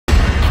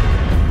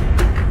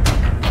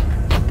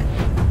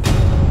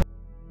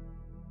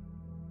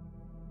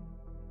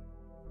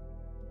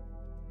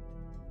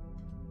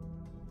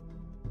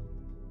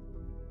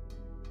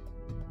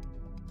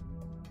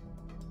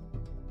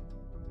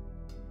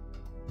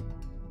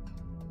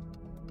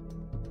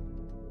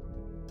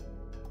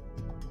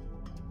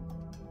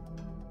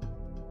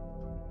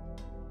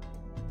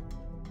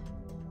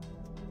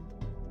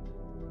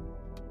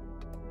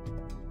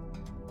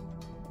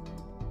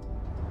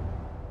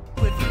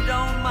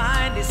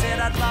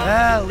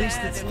At least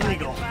it's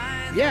legal.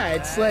 Yeah,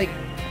 it's like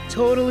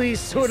totally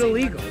sorta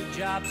legal.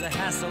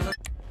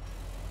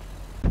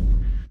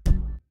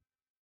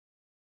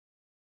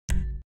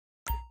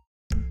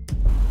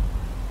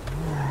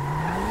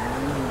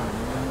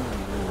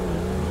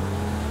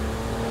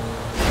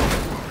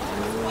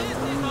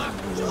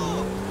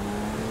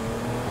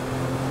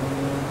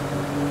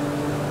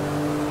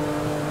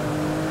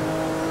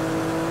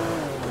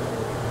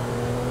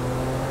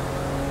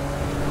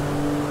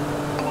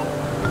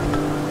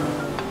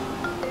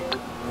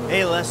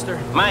 Hey, Lester.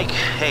 Mike,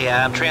 hey,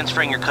 I'm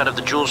transferring your cut of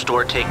the jewel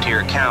store take to your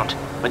account.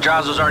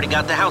 Madrazo's already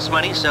got the house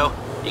money, so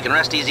you can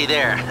rest easy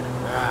there.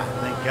 Ah,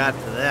 thank God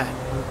for that.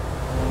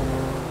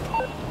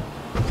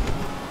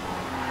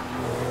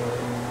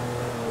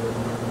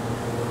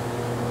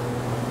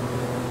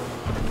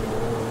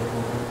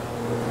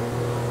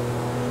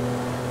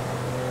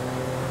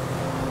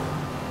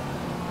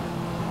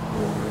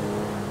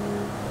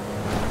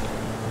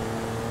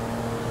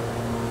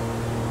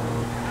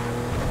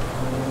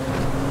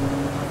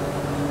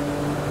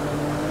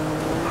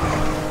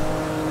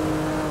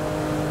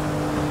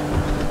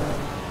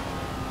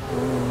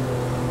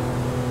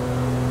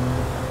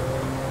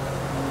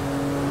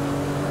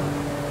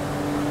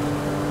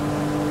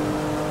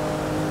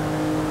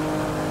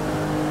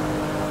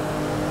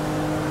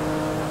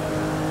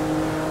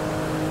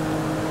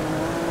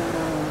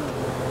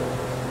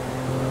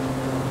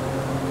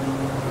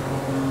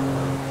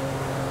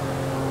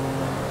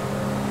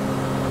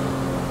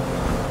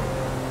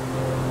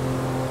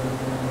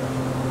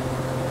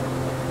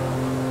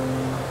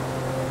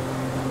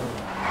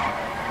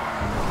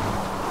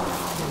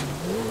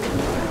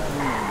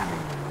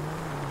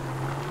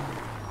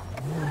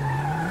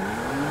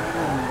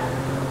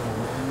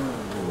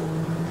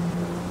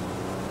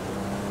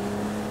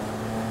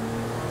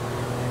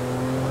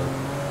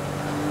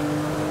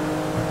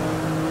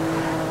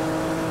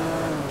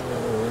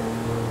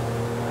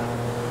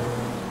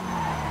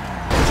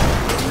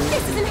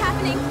 This isn't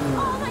happening!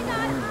 Oh my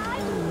god,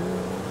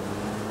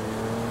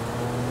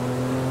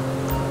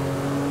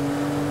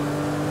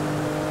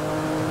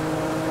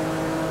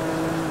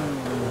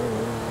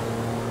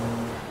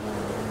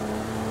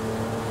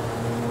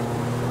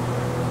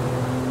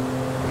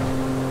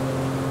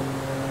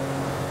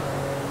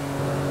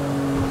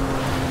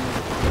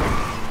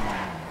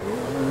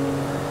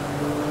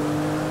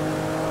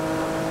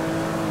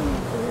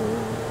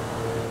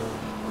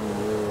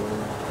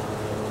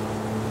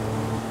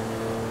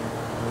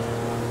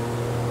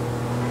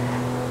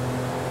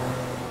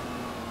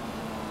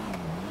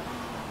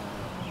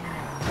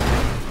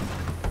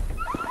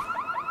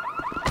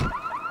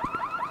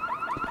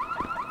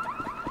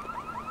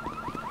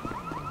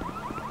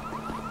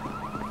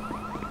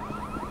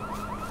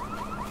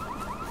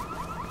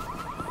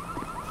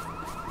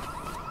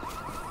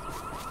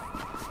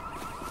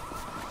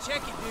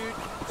 Check it, dude.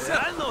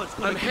 Yeah, I know it's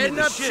gonna I'm give me heading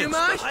the up shits,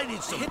 Chumash. but I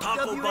need some Hit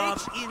taco WH.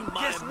 bombs in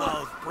my Guess what?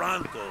 mouth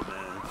pronto,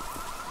 man.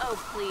 Oh,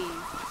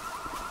 please.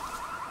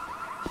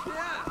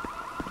 Yeah,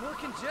 more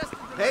congested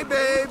than Hey, my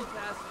babe. local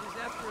passages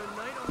after a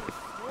night on the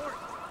court.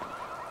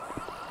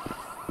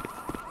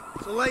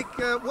 So,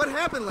 like, what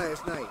happened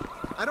last night?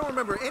 I don't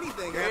remember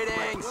anything after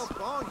my Greetings. 12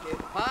 bong hit.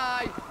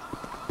 Hi.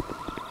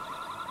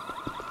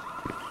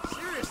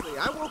 Seriously,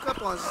 I woke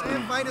up on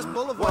San Vitus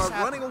Boulevard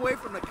running away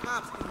from the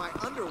cops in my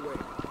underwear.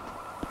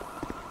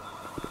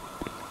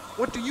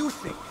 What do you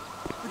think?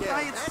 The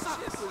Yeah, diet that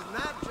sucks. shit was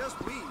not just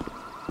weed.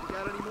 You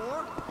got any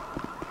more?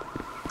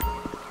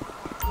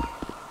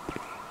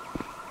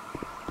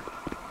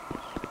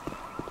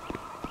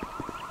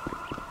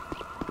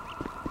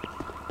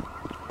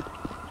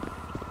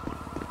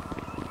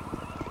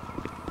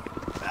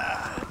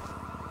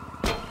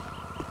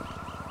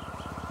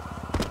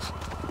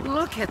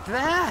 Look at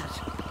that!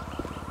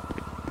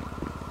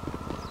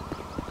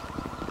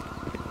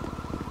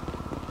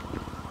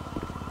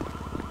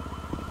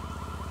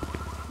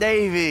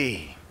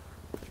 Davey!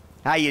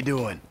 How you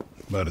doing?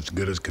 About as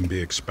good as can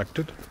be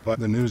expected, but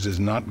the news is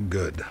not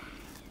good.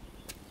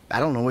 I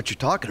don't know what you're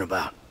talking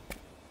about.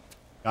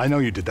 I know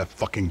you did that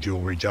fucking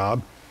jewelry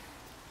job.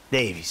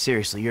 Davey,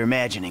 seriously, you're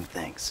imagining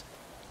things.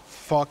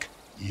 Fuck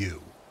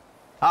you.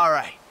 All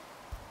right.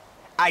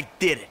 I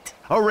did it.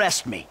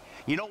 Arrest me.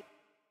 You know...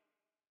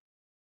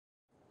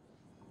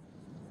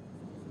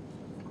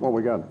 What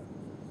we got?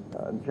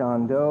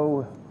 John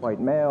Doe,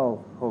 white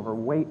male,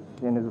 overweight,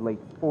 in his late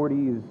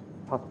 40s,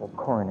 possible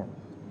coronary.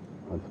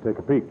 Let's take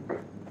a peek.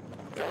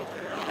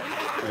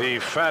 The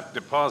fat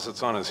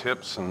deposits on his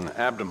hips and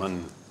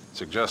abdomen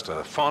suggest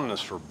a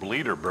fondness for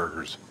bleeder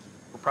burgers.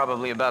 We're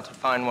probably about to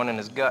find one in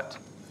his gut,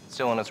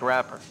 still in its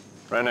wrapper.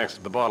 Right next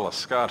to the bottle of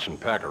scotch and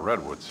pack of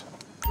redwoods.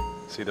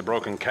 See the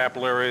broken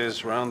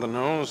capillaries around the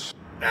nose?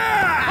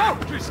 Ah!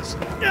 Oh, Jesus!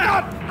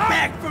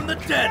 Back from the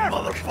dead,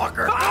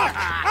 motherfucker!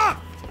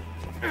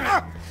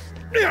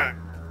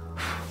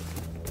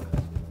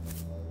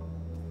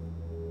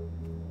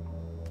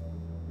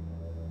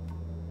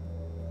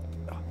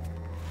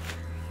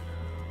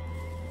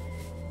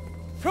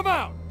 Come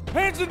out!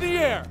 Hands in the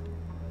air!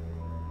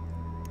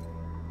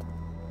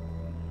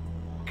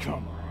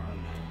 Come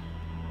on.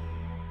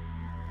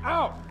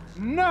 Out!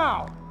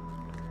 Now!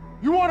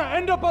 You want to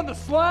end up on the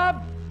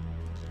slab?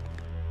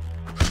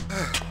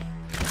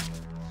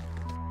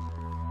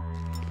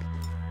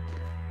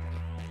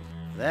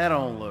 That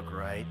don't look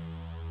right.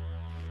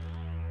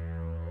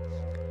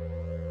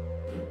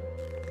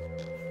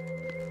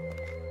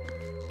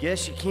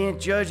 Guess you can't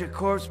judge a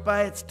corpse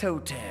by its toe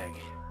tag.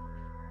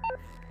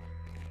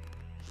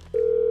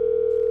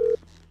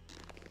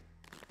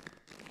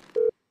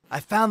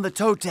 I found the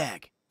toe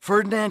tag.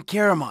 Ferdinand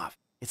Karamov.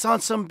 It's on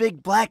some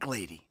big black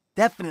lady.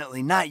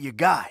 Definitely not your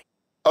guy.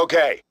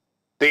 Okay.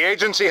 The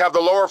agency have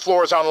the lower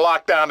floors on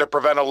lockdown to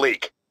prevent a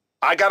leak.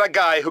 I got a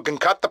guy who can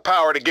cut the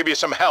power to give you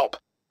some help,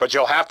 but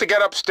you'll have to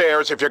get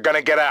upstairs if you're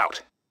gonna get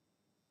out.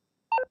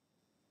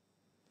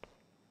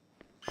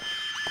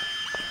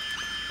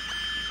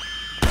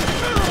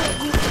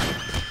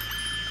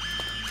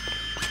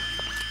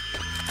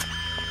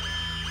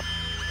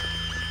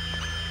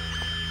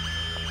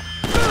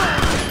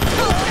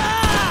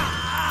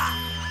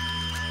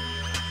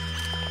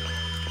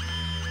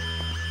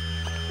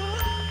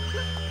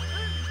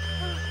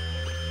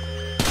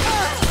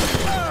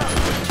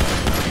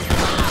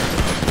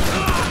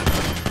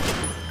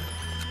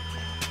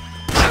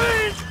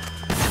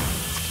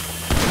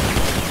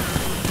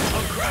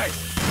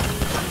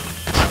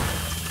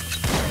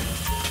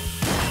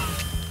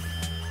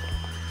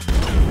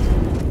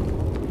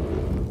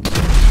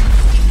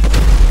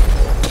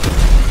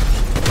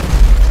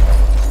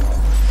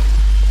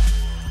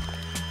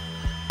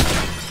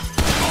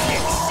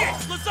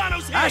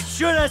 I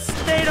should have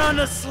stayed on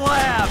the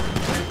slab!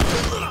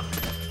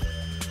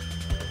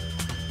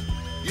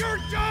 You're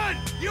done!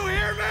 You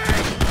hear me?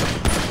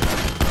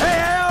 Hey,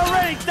 I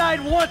already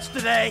died once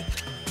today!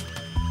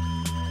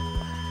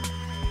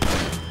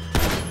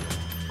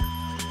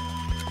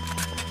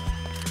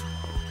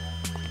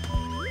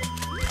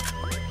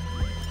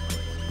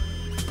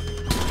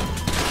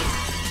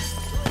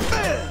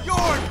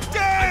 You're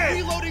dead! I'm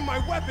reloading my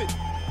weapon!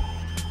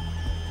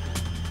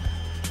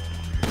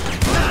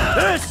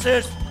 This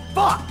is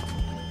fucked!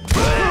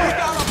 We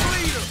got a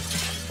bleeder!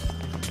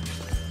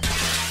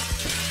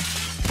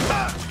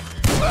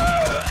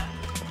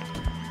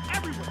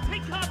 Everyone,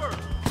 take cover!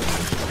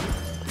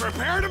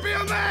 Prepare to be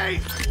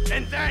amazed!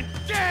 And then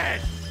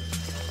dead!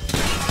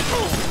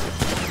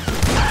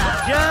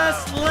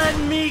 Just let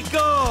me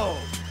go!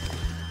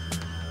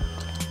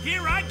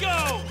 Here I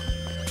go!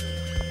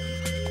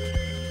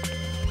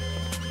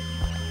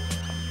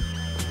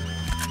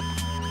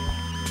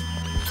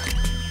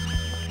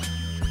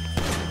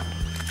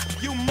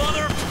 You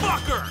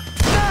motherfucker!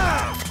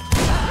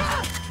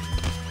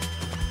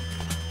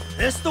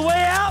 This the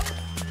way out?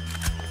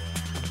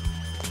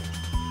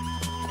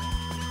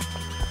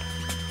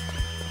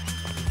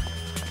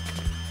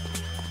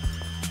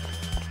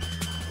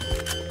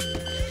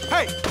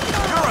 Hey!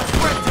 You're a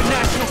threat to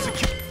national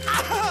security!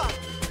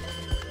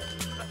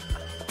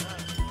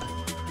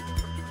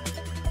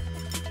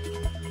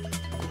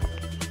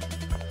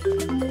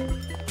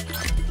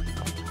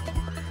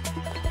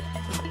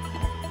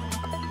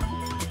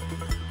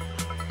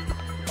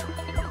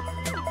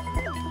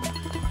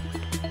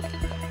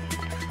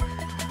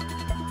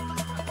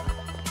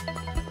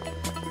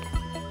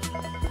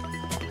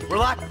 We're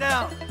locked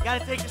down.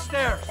 Gotta take the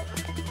stairs.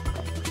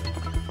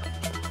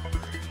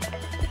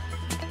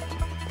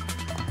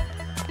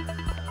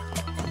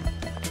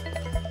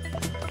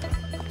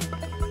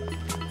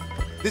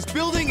 This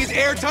building is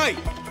airtight!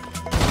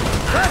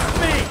 Trust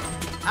me!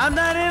 I'm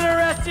not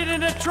interested in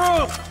the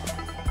truth!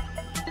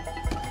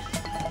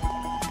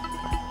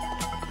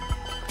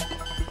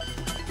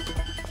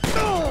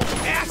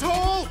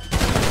 Asshole!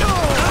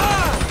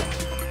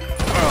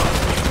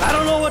 I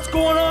don't know what's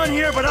going on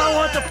here, but I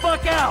want the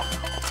fuck out!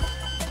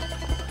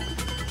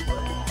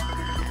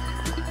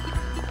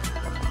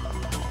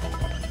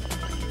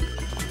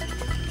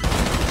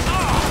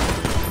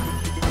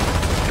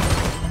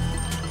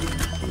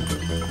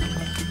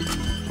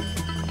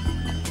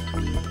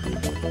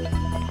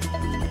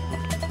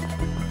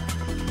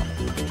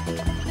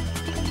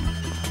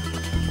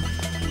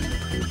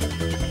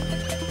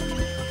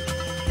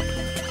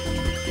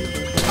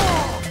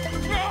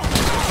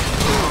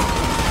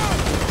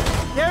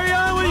 Carry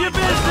on with your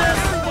business!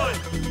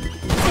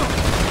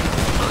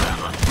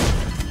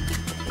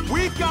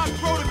 We've got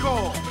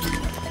protocol!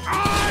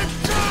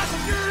 I've got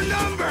your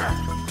number!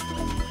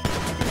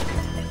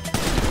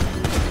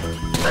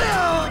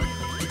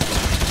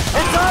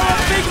 It's all a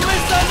big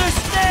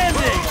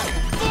misunderstanding!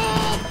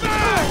 Fall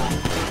back!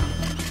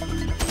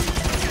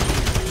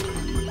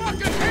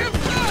 Fucking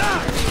hamster!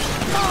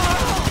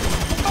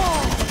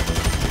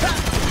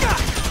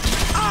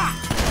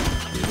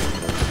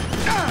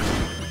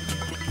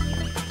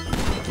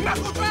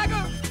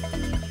 Knuckledragger!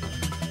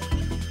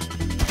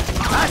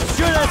 I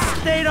should have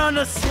stayed on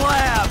the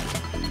slab!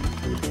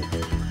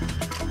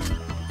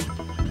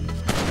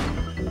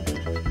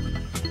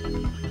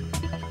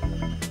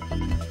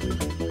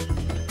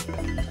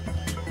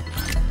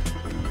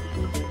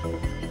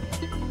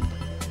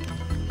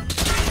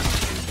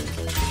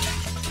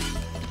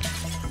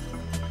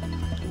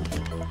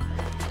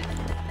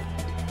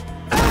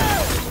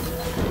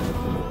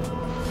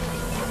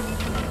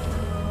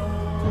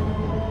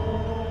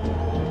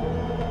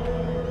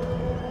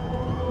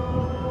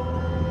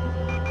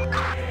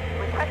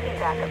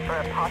 backup for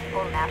a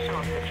possible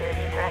national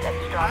security threat at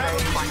Strawberry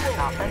Corner's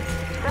office.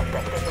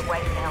 Suspect is a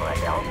white male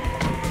adult.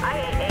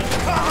 IAA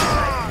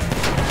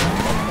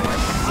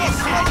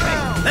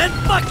Then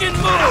fucking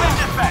move!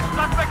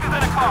 Suspect is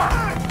in a car.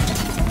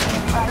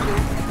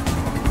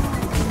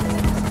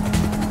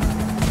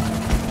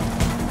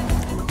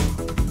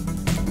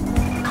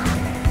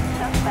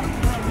 Suspect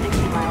doing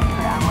 60 miles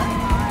per hour.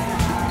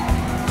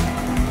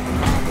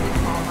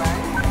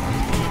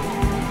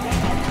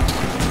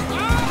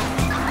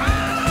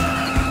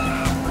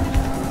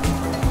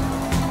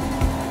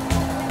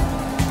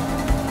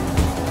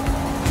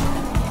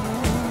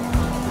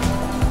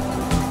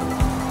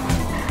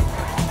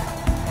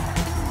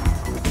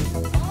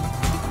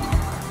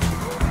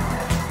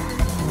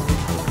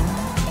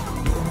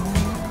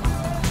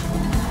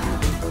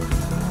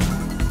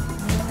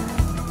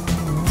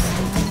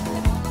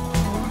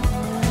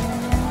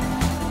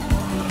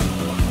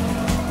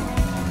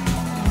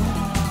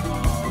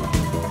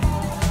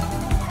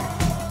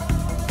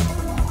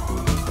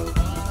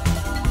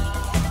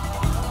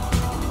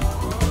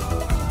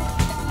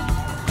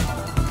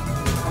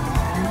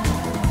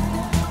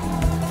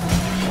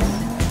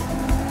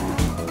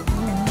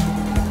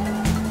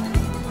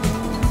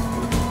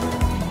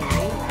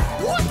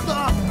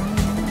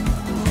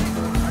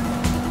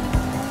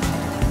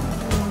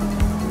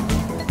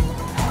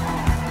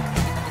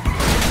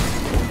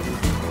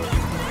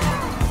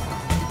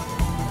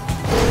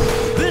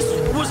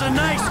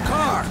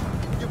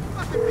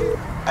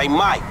 Hey,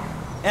 Mike.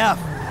 F.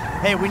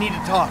 Hey, we need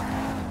to talk.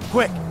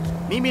 Quick,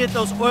 meet me at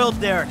those oil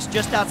derricks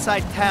just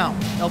outside town,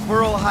 El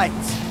Burro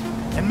Heights.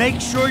 And make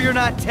sure you're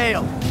not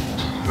tailed.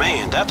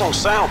 Man, that don't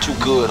sound too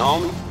good,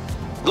 homie.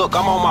 Look,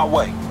 I'm on my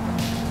way.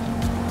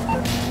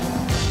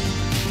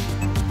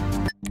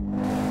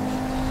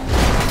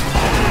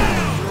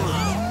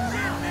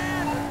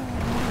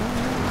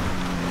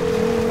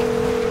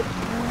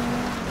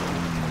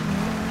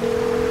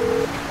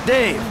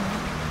 Dave,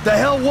 the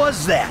hell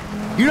was that?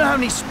 You know how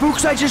many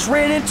spooks I just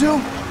ran into?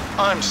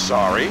 I'm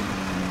sorry.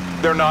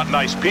 They're not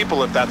nice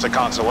people if that's a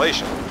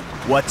consolation.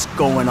 What's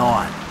going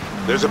on?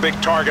 There's a big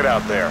target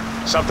out there.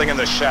 Something in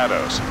the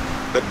shadows.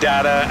 The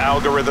data,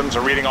 algorithms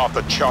are reading off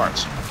the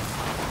charts.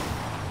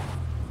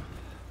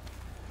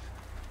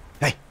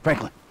 Hey,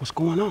 Franklin. What's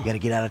going on? You gotta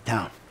get out of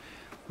town.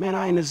 Man,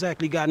 I ain't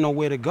exactly got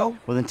nowhere to go.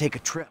 Well, then take a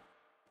trip.